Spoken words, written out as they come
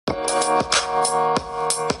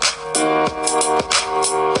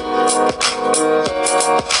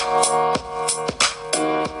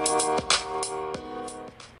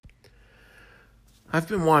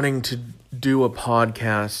been wanting to do a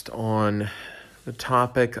podcast on the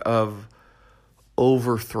topic of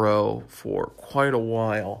overthrow for quite a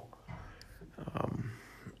while.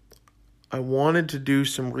 I wanted to do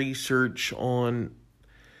some research on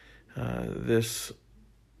this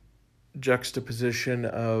juxtaposition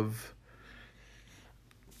of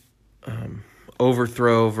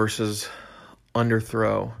overthrow versus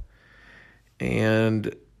underthrow,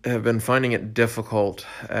 and have been finding it difficult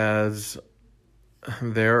as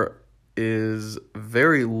there is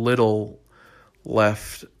very little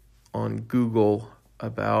left on Google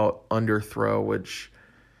about underthrow, which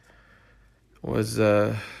was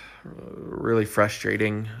really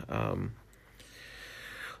frustrating.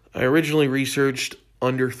 I originally researched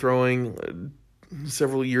underthrowing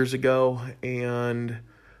several years ago, and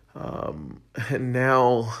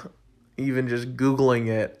now even just Googling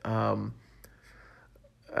it,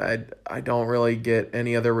 I don't really get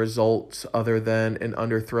any other results other than an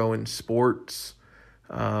underthrow in sports.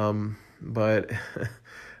 But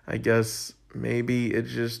I guess maybe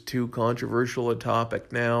it's just too controversial a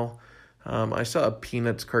topic now. I saw a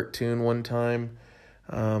Peanuts cartoon one time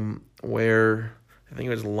where I think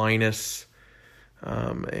it was Linus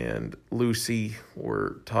and Lucy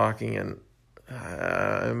were talking, and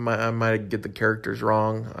I might get the characters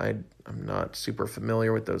wrong. I'm not super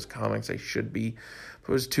familiar with those comics. I should be. It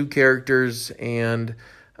was two characters, and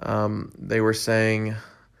they were saying,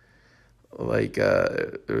 like,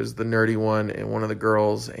 there was the nerdy one and one of the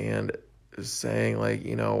girls, and was saying, like,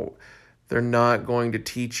 they're not going to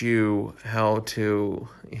teach you how to,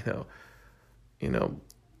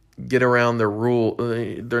 get around the rule.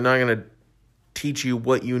 They're not going to teach you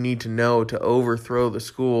what you need to know to overthrow the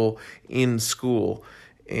school in school.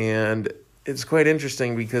 And it's quite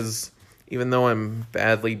interesting because even though I'm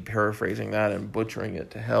badly paraphrasing that and butchering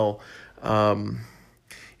it to hell,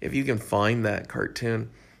 if you can find that cartoon,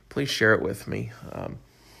 please share it with me.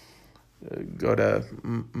 Go to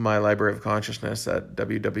my Library of Consciousness at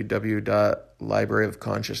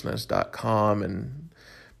www.libraryofconsciousness.com and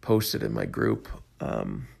post it in my group.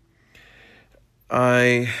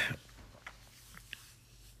 I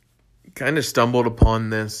kind of stumbled upon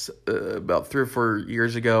this about 3 or 4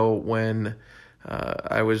 years ago when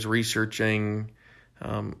I was researching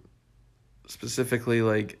specifically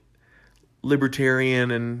like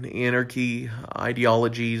libertarian and anarchy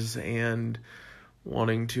ideologies and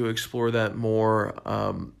wanting to explore that more,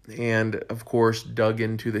 and of course dug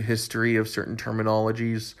into the history of certain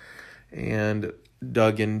terminologies and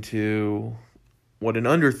dug into what an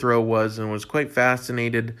underthrow was, and was quite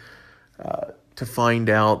fascinated to find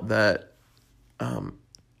out that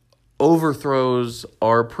overthrows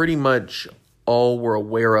are pretty much all we're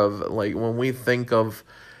aware of. Like when we think of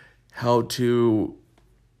how to,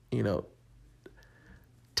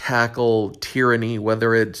 tackle tyranny,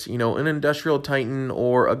 whether it's, an industrial titan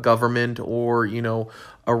or a government or,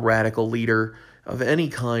 a radical leader of any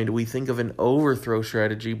kind, we think of an overthrow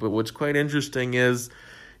strategy. But what's quite interesting is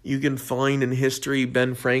you can find in history,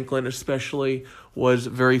 Ben Franklin especially was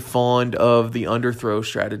very fond of the underthrow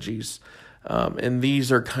strategies. And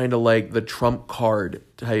these are kind of like the trump card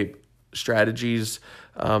type strategies.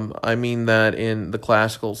 I mean that in the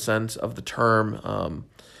classical sense of the term,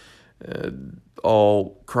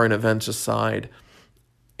 all current events aside.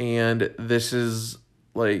 And this is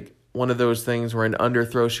like one of those things where an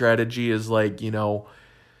underthrow strategy is like, if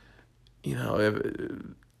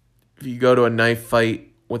you go to a knife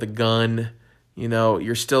fight with a gun,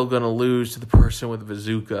 you're still going to lose to the person with a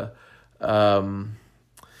bazooka. And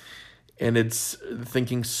it's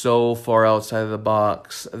thinking so far outside of the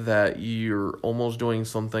box that you're almost doing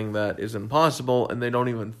something that is impossible, and they don't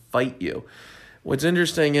even fight you. What's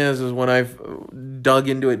interesting is when I've dug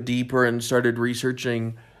into it deeper and started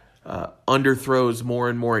researching underthrows more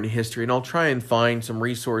and more in history, and I'll try and find some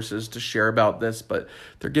resources to share about this, but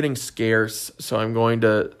they're getting scarce, so I'm going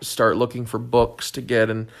to start looking for books to get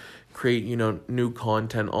and create, new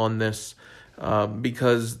content on this,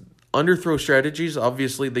 because underthrow strategies,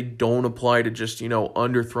 obviously, they don't apply to just,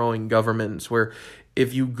 underthrowing governments, where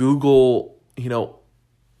if you Google,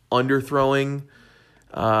 underthrowing,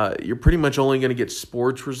 you're pretty much only going to get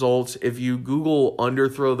sports results. If you Google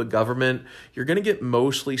underthrow the government, you're going to get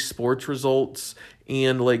mostly sports results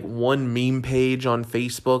and like one meme page on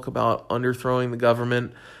Facebook about underthrowing the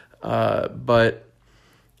government. But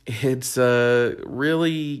it's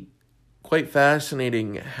really quite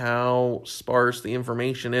fascinating how sparse the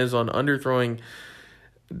information is on underthrowing,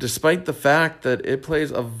 despite the fact that it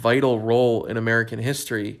plays a vital role in American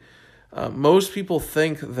history. Most people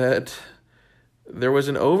think that there was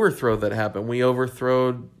an overthrow that happened. We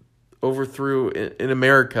overthrowed overthrew in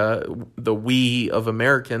America, the we of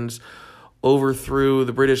Americans overthrew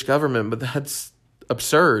the British government, but that's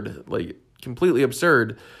absurd, like completely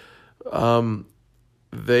absurd.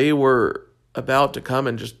 They were about to come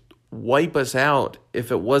and just wipe us out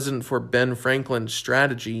if it wasn't for Ben Franklin's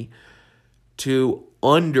strategy to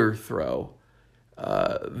underthrow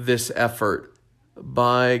this effort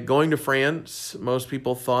by going to France. Most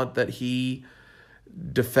people thought that he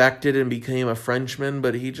defected and became a Frenchman,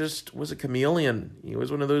 but he just was a chameleon. He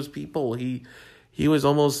was one of those people. He was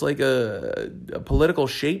almost like a political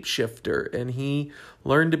shapeshifter, and he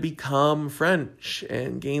learned to become French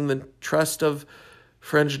and gain the trust of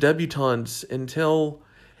French debutantes until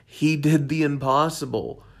he did the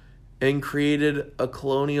impossible and created a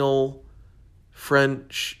colonial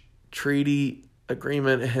French treaty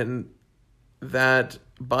agreement, and that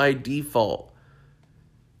by default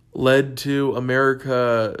led to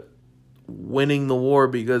America winning the war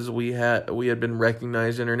because we had been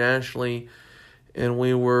recognized internationally and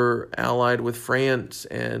we were allied with France,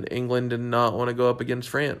 and England did not want to go up against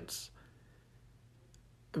France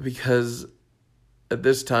because at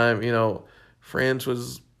this time, France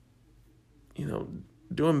was,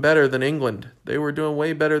 doing better than England. They were doing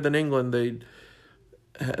way better than England. They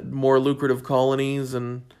had more lucrative colonies,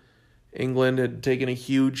 and England had taken a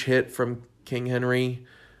huge hit from King Henry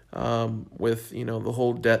with, the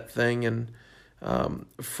whole debt thing, and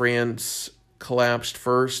France collapsed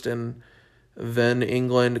first, and then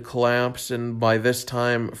England collapsed, and by this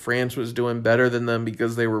time, France was doing better than them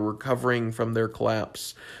because they were recovering from their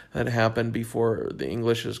collapse that happened before the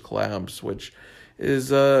English's collapse, which is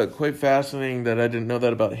quite fascinating that I didn't know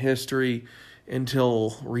that about history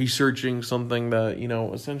until researching something that,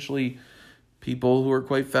 essentially people who are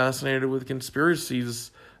quite fascinated with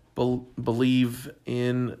conspiracies believe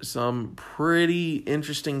in some pretty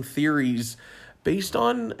interesting theories based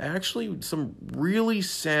on actually some really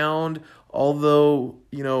sound, although,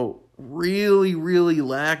 really, really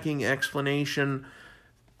lacking explanation,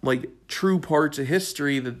 like true parts of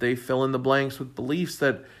history that they fill in the blanks with beliefs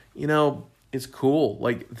that, is cool.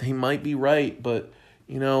 Like, they might be right, but,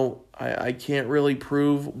 I can't really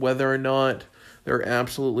prove whether or not they're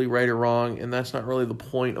absolutely right or wrong, and that's not really the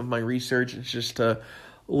point of my research. It's just to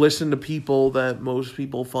listen to people that most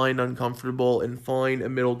people find uncomfortable and find a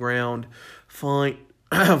middle ground, find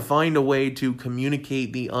a way to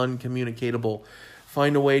communicate the uncommunicatable,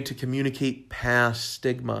 find a way to communicate past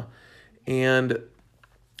stigma. And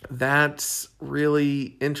that's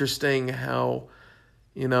really interesting how,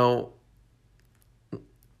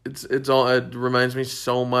 it reminds me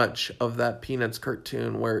so much of that Peanuts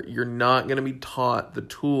cartoon where you're not going to be taught the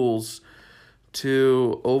tools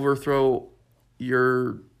to overthrow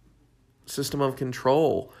your system of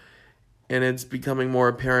control. And it's becoming more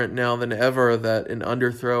apparent now than ever that an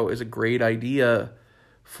underthrow is a great idea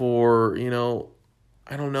for,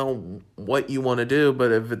 I don't know what you want to do,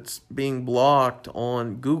 but if it's being blocked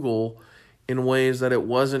on Google in ways that it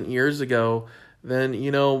wasn't years ago, then,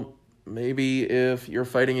 maybe if you're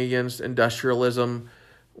fighting against industrialism,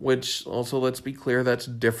 which also, let's be clear, that's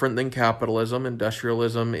different than capitalism.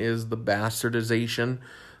 Industrialism is the bastardization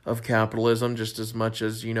of capitalism just as much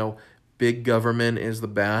as, big government is the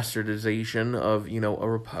bastardization of, a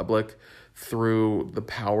republic through the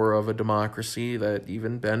power of a democracy that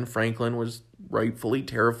even Ben Franklin was rightfully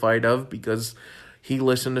terrified of because he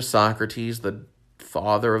listened to Socrates, the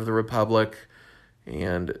father of the republic,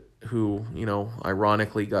 and who,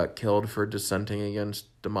 ironically got killed for dissenting against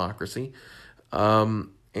democracy.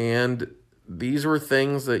 And these were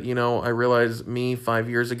things that, I realized me 5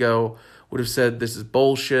 years ago would have said, this is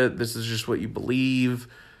bullshit, this is just what you believe.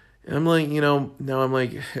 And I'm like, now I'm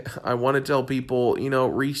like, I want to tell people,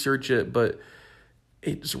 research it, but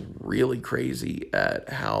it's really crazy at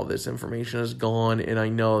how this information has gone. And I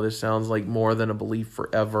know this sounds like more than a belief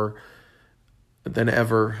than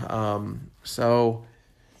ever. So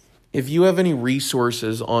if you have any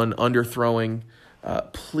resources on underthrowing,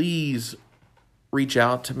 please reach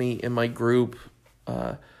out to me in my group,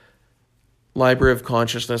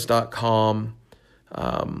 libraryofconsciousness.com.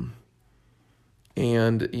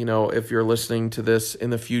 And, if you're listening to this in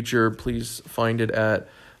the future, please find it at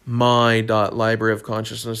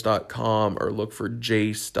my.libraryofconsciousness.com or look for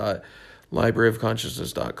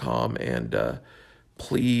jace.libraryofconsciousness.com. And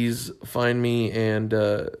please find me and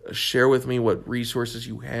share with me what resources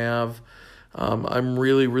you have. I'm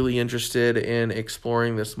really, really interested in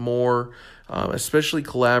exploring this more, especially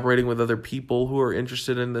collaborating with other people who are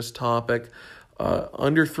interested in this topic.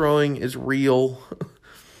 Underthrowing is real.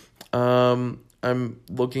 I'm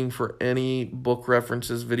looking for any book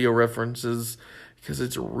references, video references, because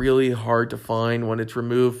it's really hard to find when it's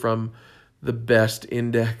removed from the best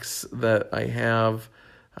index that I have,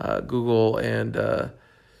 Google, and that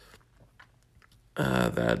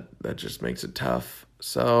just makes it tough.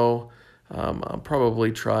 So I'll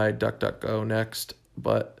probably try DuckDuckGo next,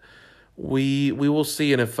 but we will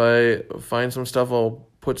see. And if I find some stuff, I'll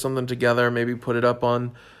put something together, maybe put it up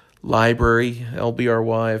on Library,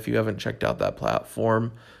 LBRY. If you haven't checked out that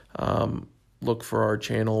platform, look for our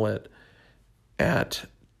channel at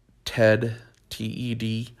TED,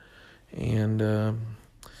 TED, and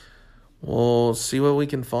we'll see what we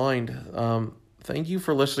can find. Thank you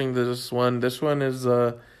for listening to this one. This one is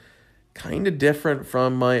kind of different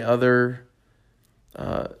from my other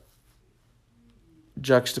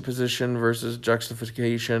juxtaposition versus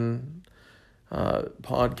juxtafication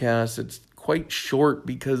podcast. It's quite short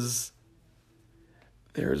because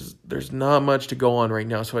there's not much to go on right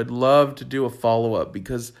now. So I'd love to do a follow-up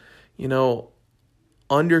because,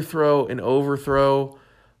 underthrow and overthrow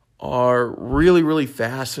are really, really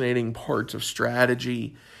fascinating parts of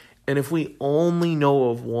strategy. And if we only know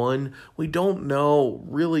of one, we don't know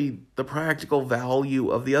really the practical value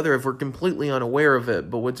of the other if we're completely unaware of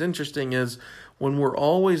it. But what's interesting is when we're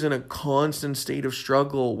always in a constant state of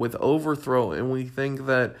struggle with overthrow and we think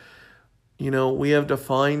that, we have to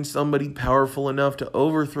find somebody powerful enough to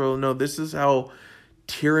overthrow. No, this is how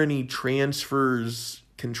tyranny transfers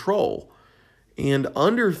control. And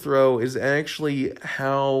underthrow is actually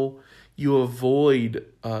how you avoid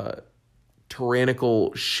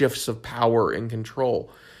tyrannical shifts of power and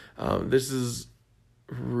control. This is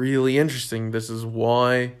really interesting. This is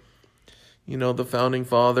why, the founding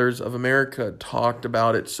fathers of America talked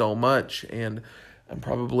about it so much. And I'm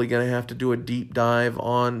probably going to have to do a deep dive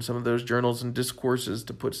on some of those journals and discourses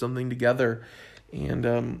to put something together. And,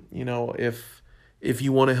 if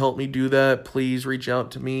you want to help me do that, please reach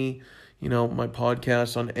out to me. My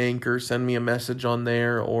podcast on Anchor, send me a message on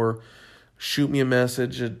there or shoot me a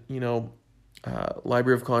message at,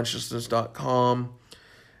 libraryofconsciousness.com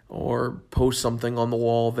or post something on the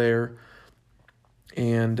wall there.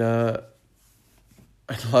 And I'd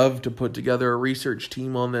love to put together a research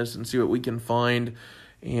team on this and see what we can find.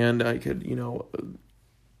 And I could,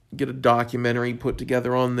 get a documentary put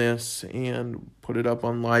together on this and put it up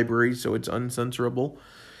on Library so it's uncensorable.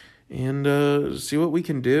 And see what we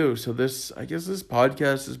can do. So this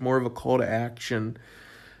podcast is more of a call to action.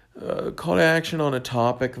 Call to action on a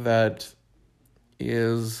topic that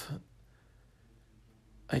is,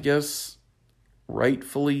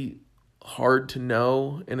 rightfully hard to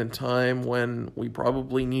know in a time when we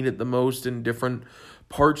probably need it the most in different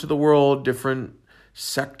parts of the world, different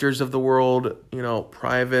sectors of the world,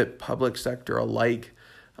 private, public sector alike.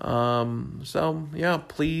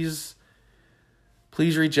 Please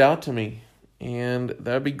reach out to me, and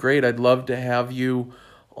that'd be great. I'd love to have you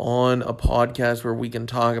on a podcast where we can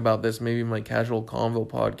talk about this, maybe my Casual Convo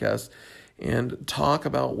podcast, and talk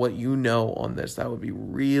about what you know on this. That would be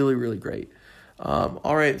really, really great.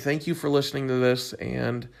 All right, thank you for listening to this,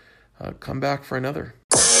 and come back for another.